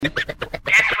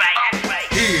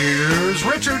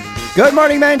Good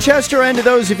morning, Manchester, and to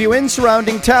those of you in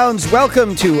surrounding towns,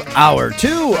 welcome to Hour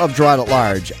 2 of Gerard at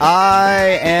Large.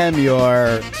 I am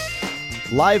your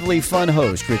lively, fun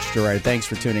host, Rich Gerard. Thanks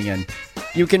for tuning in.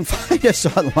 You can find us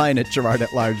online at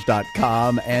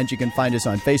GerardAtLarge.com, and you can find us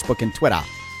on Facebook and Twitter.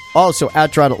 Also,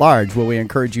 at Gerard at Large, where we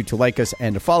encourage you to like us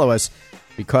and to follow us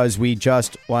because we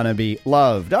just want to be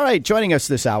loved. All right, joining us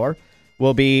this hour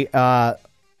will be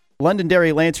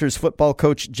Londonderry Lancers football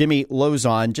coach Jimmy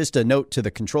Lozon. Just a note to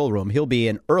the control room, he'll be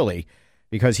in early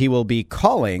because he will be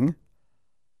calling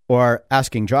or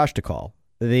asking Josh to call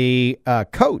the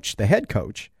head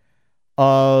coach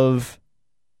of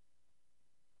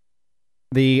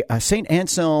the St.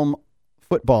 Anselm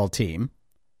football team.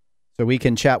 So we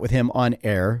can chat with him on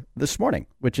air this morning,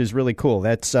 which is really cool.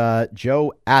 That's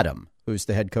Joe Adam, who's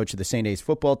the head coach of the St. A's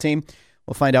football team.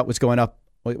 We'll find out what's going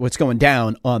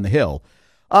down on the Hill.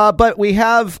 But we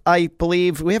have, I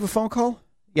believe, we have a phone call?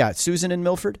 Yeah, Susan in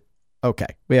Milford? Okay.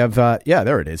 We have,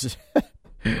 there it is.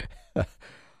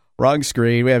 Wrong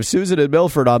screen. We have Susan in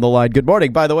Milford on the line. Good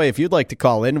morning. By the way, if you'd like to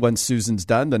call in once Susan's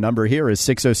done, the number here is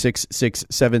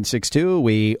 606-6762.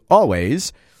 We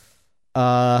always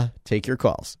take your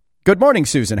calls. Good morning,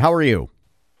 Susan. How are you?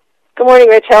 Good morning,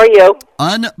 Rich. How are you?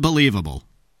 Unbelievable.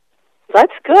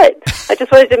 That's good. I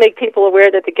just wanted to make people aware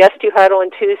that the guest you had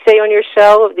on Tuesday on your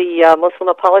show, the Muslim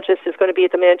apologist, is going to be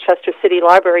at the Manchester City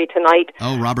Library tonight.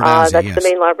 Oh, Robert Azzi, that's yes. the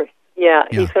main library. Yeah,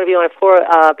 he's going to be on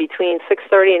between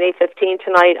 6:30 and 8:15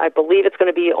 tonight. I believe it's going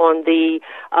to be on in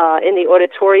the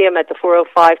auditorium at the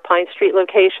 405 Pine Street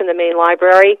location, the main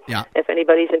library. Yeah. If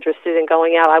anybody's interested in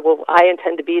going out, I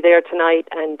intend to be there tonight,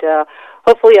 and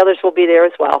hopefully others will be there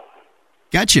as well.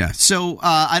 Gotcha. So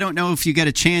I don't know if you get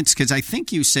a chance, because I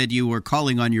think you said you were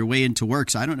calling on your way into work,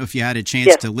 so I don't know if you had a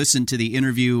chance to listen to the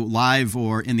interview live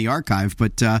or in the archive,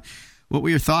 but what were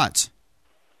your thoughts?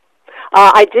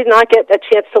 I did not get a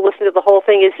chance to listen to the whole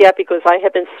thing as yet because I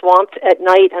have been swamped at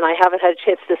night and I haven't had a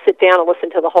chance to sit down and listen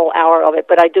to the whole hour of it,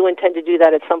 but I do intend to do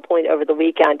that at some point over the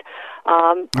weekend.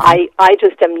 Okay. I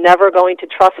just am never going to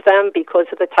trust them because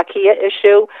of the Taqiyya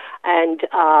issue, and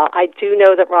I do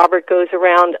know that Robert goes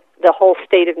around the whole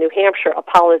state of New Hampshire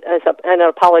as an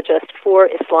apologist for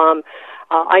Islam.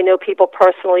 I know people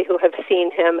personally who have seen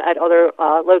him at other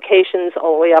locations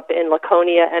all the way up in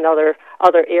Laconia and other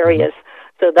areas. Mm-hmm.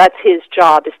 So that's his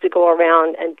job, is to go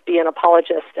around and be an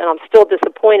apologist. And I'm still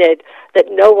disappointed that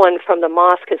no one from the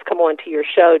mosque has come on to your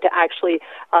show to actually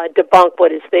debunk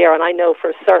what is there. And I know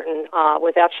for certain,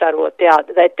 without shadow of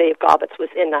doubt, that Dave Gobbets was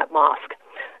in that mosque.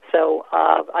 So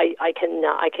I can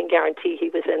guarantee he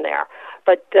was in there.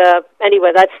 But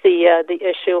anyway, that's the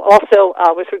issue. Also,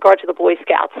 with regard to the Boy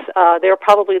Scouts, they're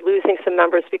probably losing some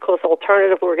members because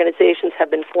alternative organizations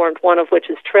have been formed, one of which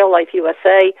is Trail Life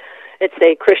USA. It's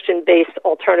a Christian-based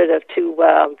alternative to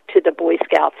the Boy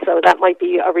Scouts. So that might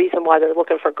be a reason why they're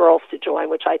looking for girls to join,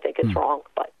 which I think is wrong.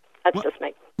 But that's just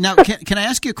me. Now, can I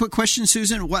ask you a quick question,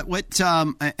 Susan? What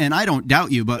and I don't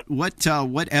doubt you, but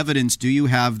what evidence do you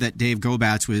have that Dave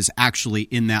Gobatz was actually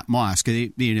in that mosque?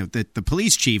 You know, that the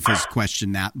police chief has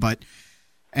questioned that,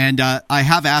 and I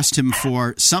have asked him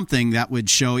for something that would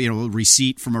show, a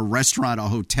receipt from a restaurant, a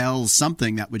hotel,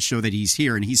 something that would show that he's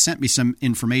here. And he sent me some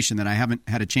information that I haven't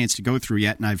had a chance to go through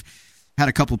yet. And I've had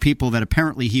a couple people that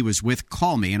apparently he was with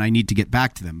call me, and I need to get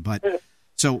back to them. But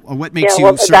so what makes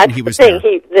you certain he was there?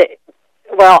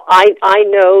 Well, I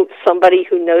know somebody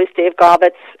who knows Dave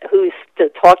Gobbets, who's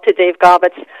talked to Dave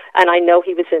Gobbets, and I know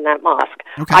he was in that mosque.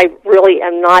 Okay. I really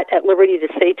am not at liberty to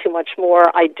say too much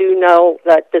more. I do know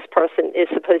that this person is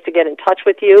supposed to get in touch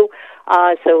with you,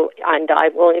 and I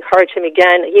will encourage him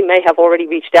again. He may have already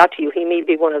reached out to you. He may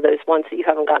be one of those ones that you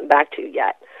haven't gotten back to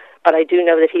yet. But I do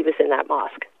know that he was in that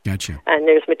mosque. Gotcha. And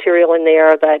there's material in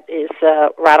there that is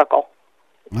radical.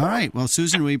 All right. Well,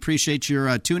 Susan, we appreciate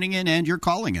your tuning in and your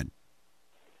calling in.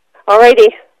 All righty.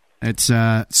 It's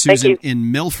Susan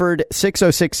in Milford,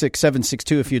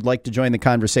 606-6762 if you'd like to join the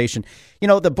conversation.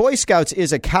 The Boy Scouts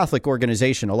is a Catholic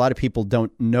organization. A lot of people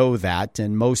don't know that,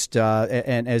 and most,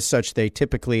 and as such, they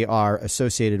typically are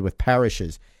associated with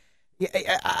parishes.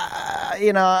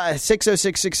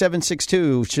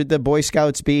 606-6762, should the Boy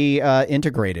Scouts be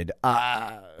integrated?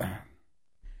 I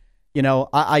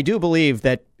do believe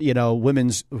that,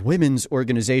 women's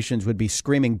organizations would be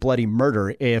screaming bloody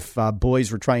murder if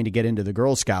boys were trying to get into the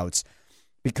Girl Scouts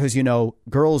because,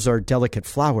 girls are delicate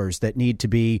flowers that need to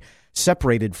be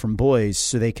separated from boys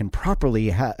so they can properly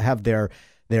have their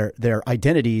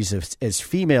identities as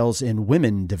females and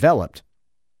women developed.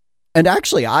 And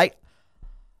actually, I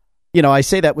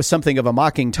say that with something of a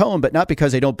mocking tone, but not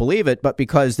because they don't believe it, but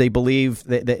because they believe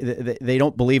they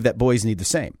don't believe that boys need the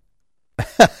same.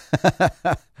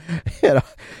 You know,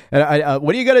 and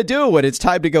what are you going to do when it's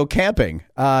time to go camping?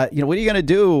 What are you going to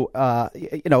do?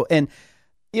 And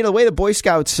the way the Boy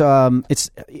Scouts, it's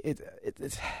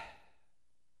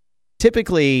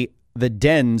typically the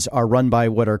dens are run by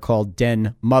what are called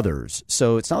den mothers.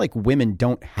 So it's not like women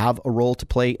don't have a role to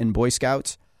play in Boy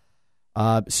Scouts.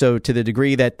 So to the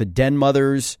degree that the den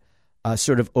mothers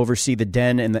sort of oversee the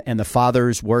den, and the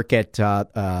fathers work at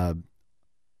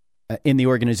in the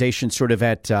organization, sort of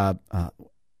at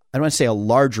I don't want to say a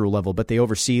larger level, but they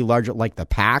oversee larger, like the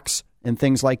packs and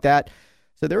things like that.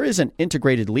 So there is an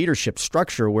integrated leadership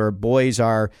structure where boys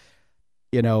are,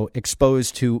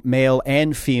 exposed to male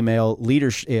and female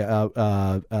leadership,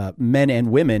 men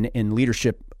and women in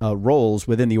leadership roles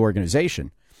within the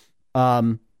organization.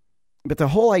 But the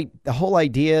whole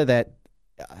idea that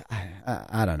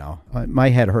I don't know, my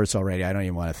head hurts already. I don't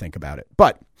even want to think about it.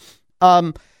 But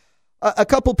a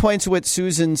couple points of what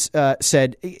Susan's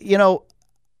said.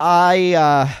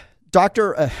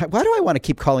 Doctor. Why do I want to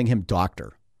keep calling him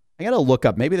doctor? I got to look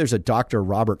up. Maybe there's a Dr.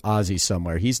 Robert Azzi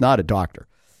somewhere. He's not a doctor.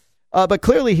 But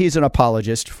clearly he's an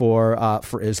apologist for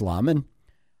Islam. And,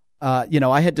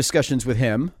 I had discussions with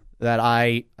him that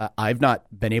I've not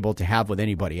been able to have with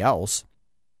anybody else.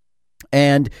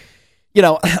 And,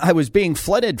 I was being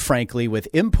flooded, frankly, with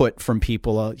input from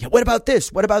people. What about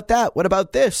this? What about that? What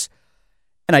about this?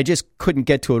 And I just couldn't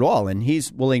get to it all. And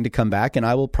he's willing to come back, and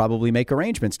I will probably make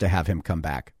arrangements to have him come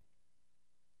back.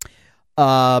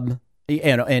 And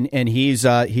he's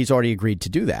already agreed to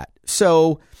do that.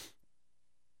 So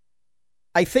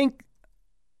I think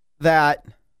that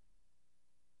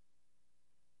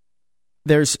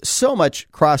there's so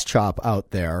much cross chop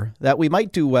out there that we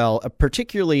might do well,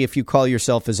 particularly if you call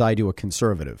yourself, as I do, a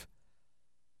conservative,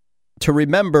 to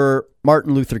remember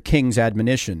Martin Luther King's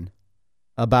admonition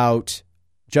about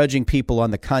judging people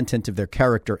on the content of their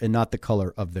character and not the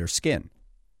color of their skin.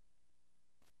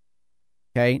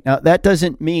 Okay, now that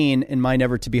doesn't mean, in my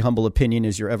never to be humble opinion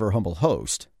as your ever humble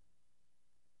host,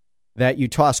 that you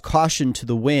toss caution to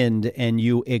the wind and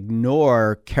you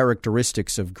ignore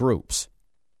characteristics of groups.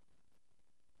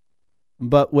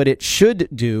 But what it should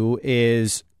do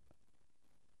is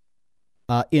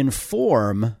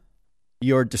inform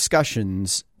your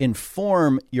discussions,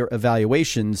 inform your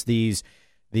evaluations, these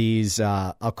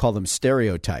I'll call them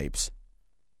stereotypes.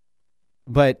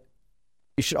 But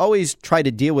you should always try to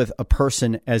deal with a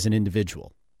person as an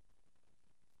individual.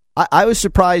 I was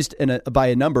surprised by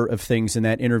a number of things in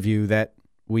that interview that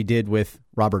we did with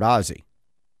Robert Azzi.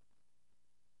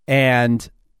 And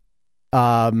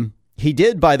he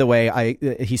did, by the way,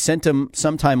 he sent them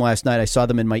sometime last night. I saw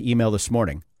them in my email this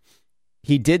morning.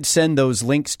 He did send those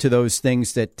links to those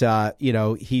things that,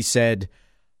 he said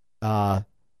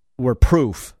were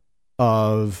proof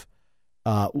of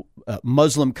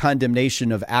Muslim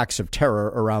condemnation of acts of terror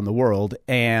around the world.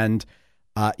 And,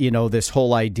 this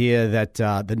whole idea that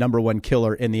the number one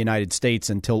killer in the United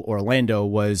States until Orlando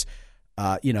was,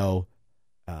 racist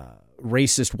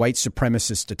white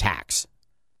supremacist attacks.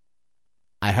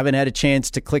 I haven't had a chance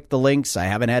to click the links. I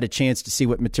haven't had a chance to see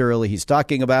what material he's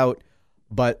talking about.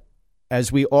 But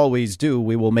as we always do,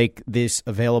 we will make this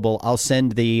available. I'll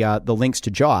send the links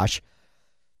to Josh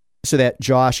so that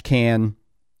Josh can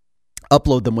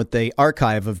upload them with the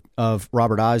archive of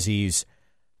Robert Azzi's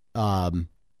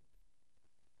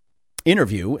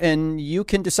interview, and you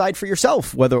can decide for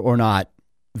yourself whether or not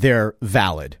they're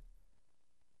valid.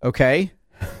 Okay?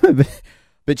 But,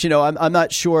 I'm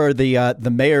not sure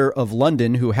the mayor of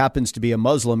London, who happens to be a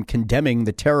Muslim, condemning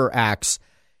the terror acts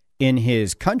in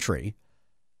his country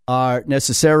are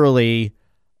necessarily,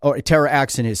 or terror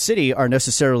acts in his city are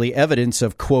necessarily evidence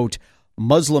of, quote,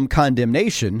 Muslim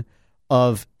condemnation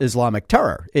of Islamic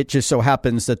terror. It just so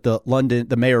happens that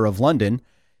the mayor of London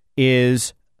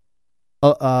is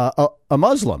a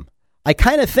Muslim. I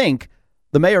kind of think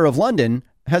the mayor of London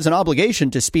has an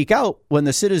obligation to speak out when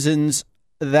the citizens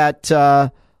that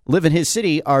live in his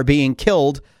city are being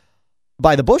killed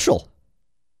by the bushel.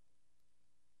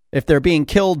 If they're being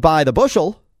killed by the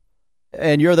bushel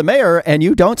and you're the mayor and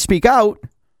you don't speak out,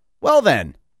 well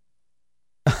then,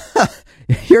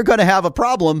 you're going to have a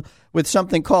problem with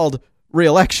something called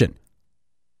re-election.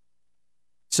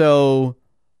 So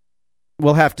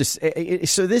we'll have to.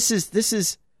 So this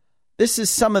is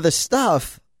some of the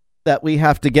stuff that we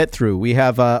have to get through. We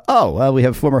have we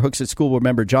have former Hooks at School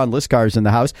member John Liscars in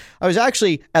the house. I was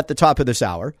actually at the top of this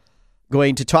hour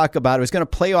going to talk about. I was going to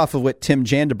play off of what Tim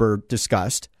Jandeberg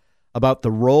discussed about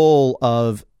the role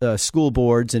of school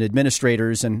boards and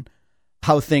administrators and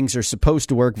how things are supposed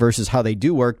to work versus how they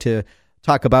do work, to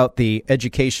talk about the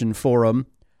education forum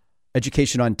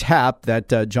Education on Tap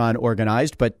that John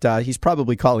organized, but he's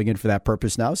probably calling in for that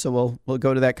purpose now, so we'll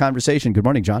go to that conversation. Good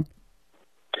morning, John.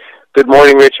 Good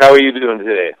morning, Rich. How are you doing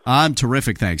today? I'm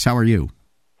terrific, thanks. How are you?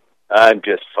 I'm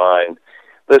just fine.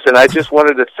 Listen, I just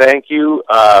wanted to thank you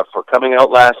for coming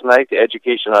out last night to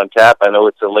Education on Tap. I know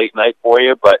it's a late night for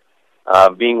you, but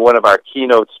being one of our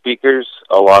keynote speakers,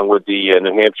 along with the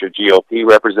New Hampshire GOP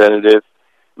representative,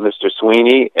 Mr.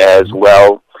 Sweeney, as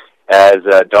well as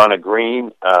Donna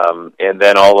Green, and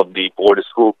then all of the Board of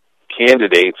School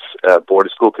candidates, Board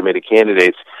of School Committee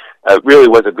candidates, really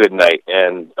was a good night.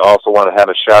 And I also want to have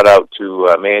a shout-out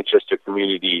to Manchester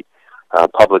Community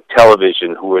Public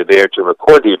Television, who were there to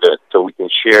record the event, so we can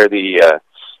share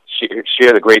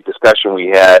the great discussion we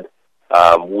had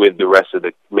with the rest of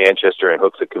the Manchester and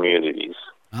Hooksett communities.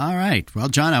 All right. Well,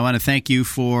 John, I want to thank you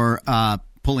for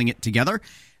pulling it together.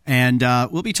 And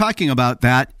we'll be talking about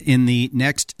that in the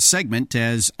next segment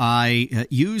as I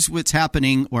use what's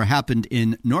happening or happened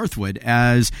in Northwood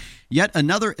as yet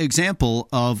another example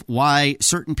of why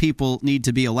certain people need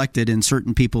to be elected and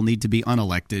certain people need to be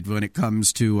unelected when it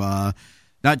comes to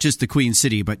not just the Queen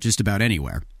City, but just about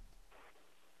anywhere.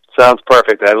 Sounds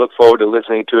perfect. I look forward to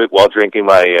listening to it while drinking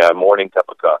my morning cup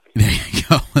of coffee. There you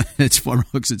go. It's former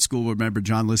Hooksett School Board member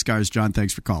John Liskars. John,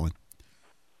 thanks for calling.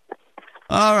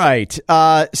 All right.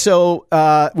 So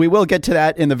we will get to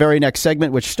that in the very next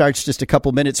segment, which starts just a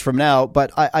couple minutes from now.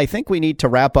 But I think we need to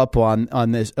wrap up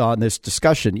on this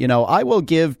discussion. You know, I will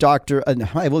give Robert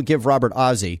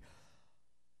Azzi.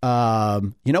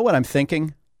 You know what I'm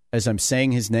thinking as I'm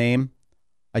saying his name?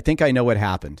 I think I know what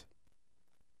happened.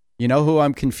 You know who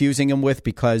I'm confusing him with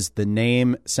because the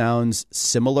name sounds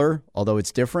similar, although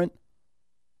it's different?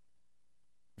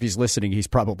 If he's listening, he's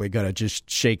probably going to just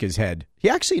shake his head. He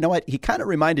actually, you know what? He kind of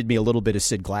reminded me a little bit of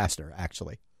Sid Glassner,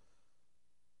 actually.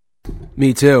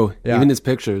 Me too. Yeah. Even his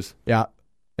pictures. Yeah.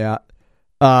 Yeah.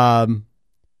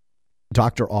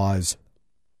 Dr. Oz.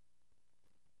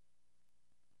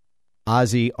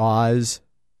 Ozzy Oz.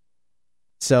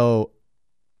 So,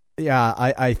 yeah,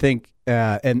 I think,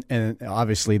 and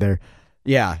obviously they're,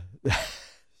 yeah.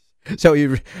 So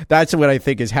that's what I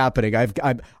think is happening.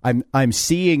 I'm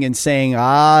seeing and saying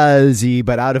Ozzy,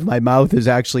 but out of my mouth is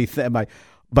actually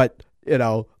but you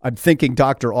know I'm thinking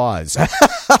Dr. Oz.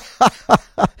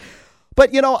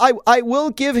 But you know I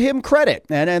will give him credit,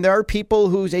 and there are people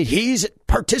who say he's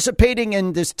participating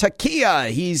in this taqiyya.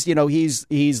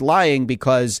 He's lying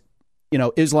because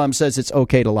Islam says it's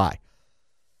okay to lie.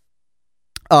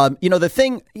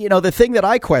 The thing that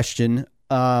I question.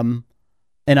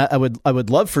 And I would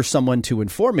love for someone to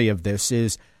inform me of this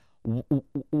is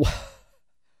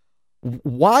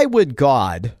why would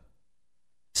God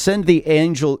send the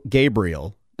angel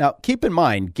Gabriel? Now, keep in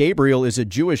mind, Gabriel is a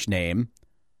Jewish name.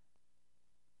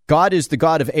 God is the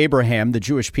God of Abraham, the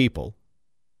Jewish people.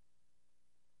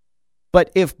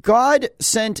 But if God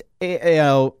sent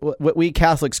what we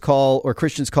Catholics call or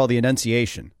Christians call the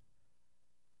Annunciation,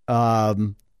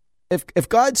 if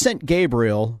God sent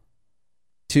Gabriel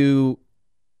to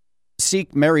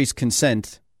seek Mary's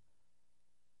consent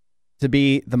to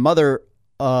be the mother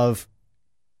of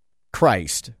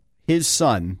Christ, his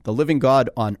son, the living God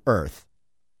on earth,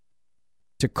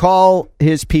 to call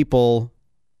his people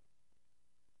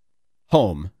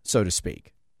home, so to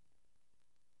speak.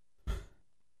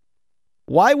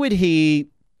 Why would he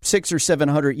 600 or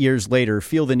 700 years later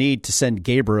feel the need to send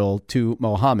Gabriel to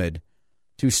Muhammad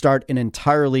to start an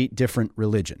entirely different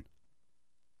religion?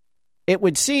 It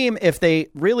would seem if they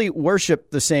really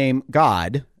worship the same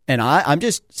God, and I'm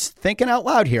just thinking out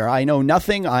loud here. I know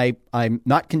nothing. I'm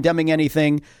not condemning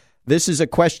anything. This is a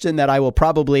question that I will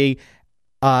probably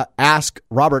ask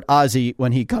Robert Azzi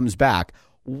when he comes back.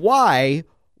 Why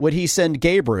would he send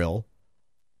Gabriel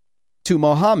to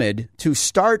Muhammad to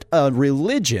start a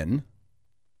religion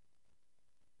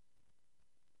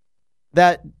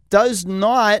that does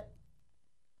not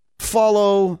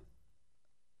follow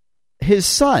his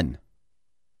son?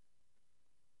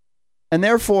 And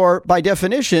therefore, by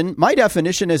definition, my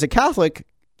definition as a Catholic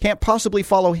can't possibly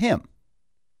follow him.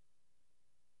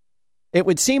 It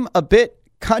would seem a bit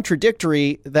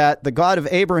contradictory that the God of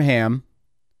Abraham,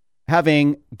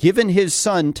 having given his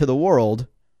son to the world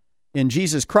in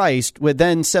Jesus Christ, would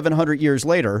then 700 years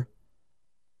later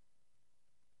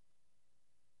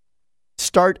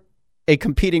start a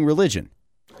competing religion.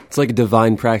 It's like a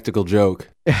divine practical joke.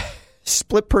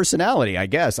 Split personality, I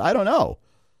guess. I don't know.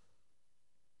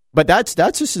 But that's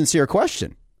a sincere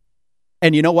question.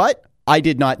 And you know what? I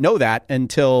did not know that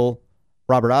until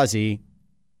Robert Azzi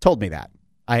told me that.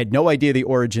 I had no idea the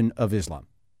origin of Islam.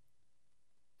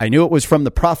 I knew it was from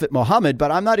the Prophet Muhammad,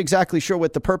 but I'm not exactly sure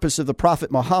what the purpose of the Prophet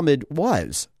Muhammad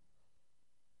was.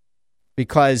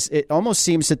 because it almost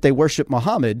seems that they worship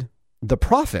Muhammad, the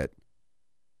prophet,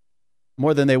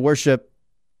 more than they worship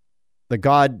the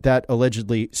God that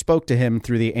allegedly spoke to him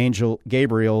through the angel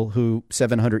Gabriel, who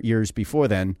 700 years before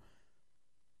then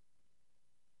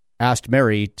asked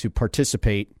Mary to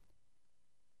participate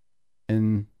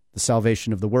in the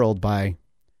salvation of the world by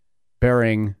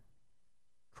bearing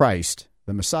Christ,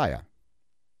 the Messiah.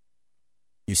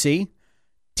 You see?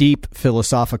 Deep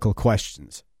philosophical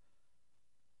questions.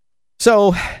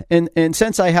 So, and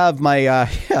since I have my,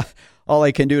 all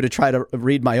I can do to try to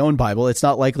read my own Bible, it's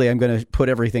not likely I'm going to put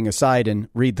everything aside and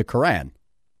read the Quran.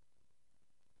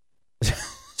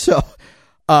 So,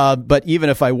 but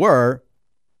even if I were,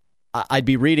 I'd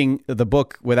be reading the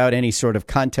book without any sort of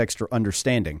context or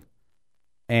understanding.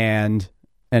 And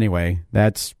anyway,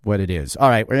 that's what it is. All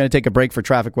right, we're going to take a break for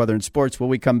traffic, weather, and sports. When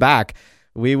we come back,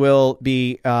 we will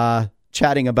be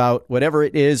chatting about whatever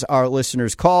it is our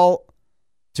listeners call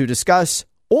to discuss,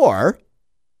 or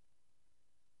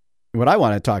what I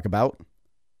want to talk about,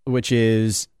 which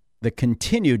is the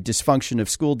continued dysfunction of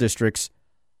school districts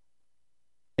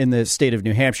in the state of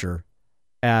New Hampshire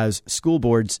as school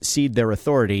boards cede their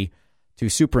authority to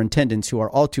superintendents who are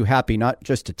all too happy not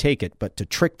just to take it, but to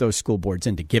trick those school boards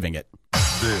into giving it.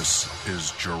 This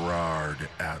is Gerard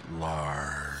at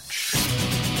Large.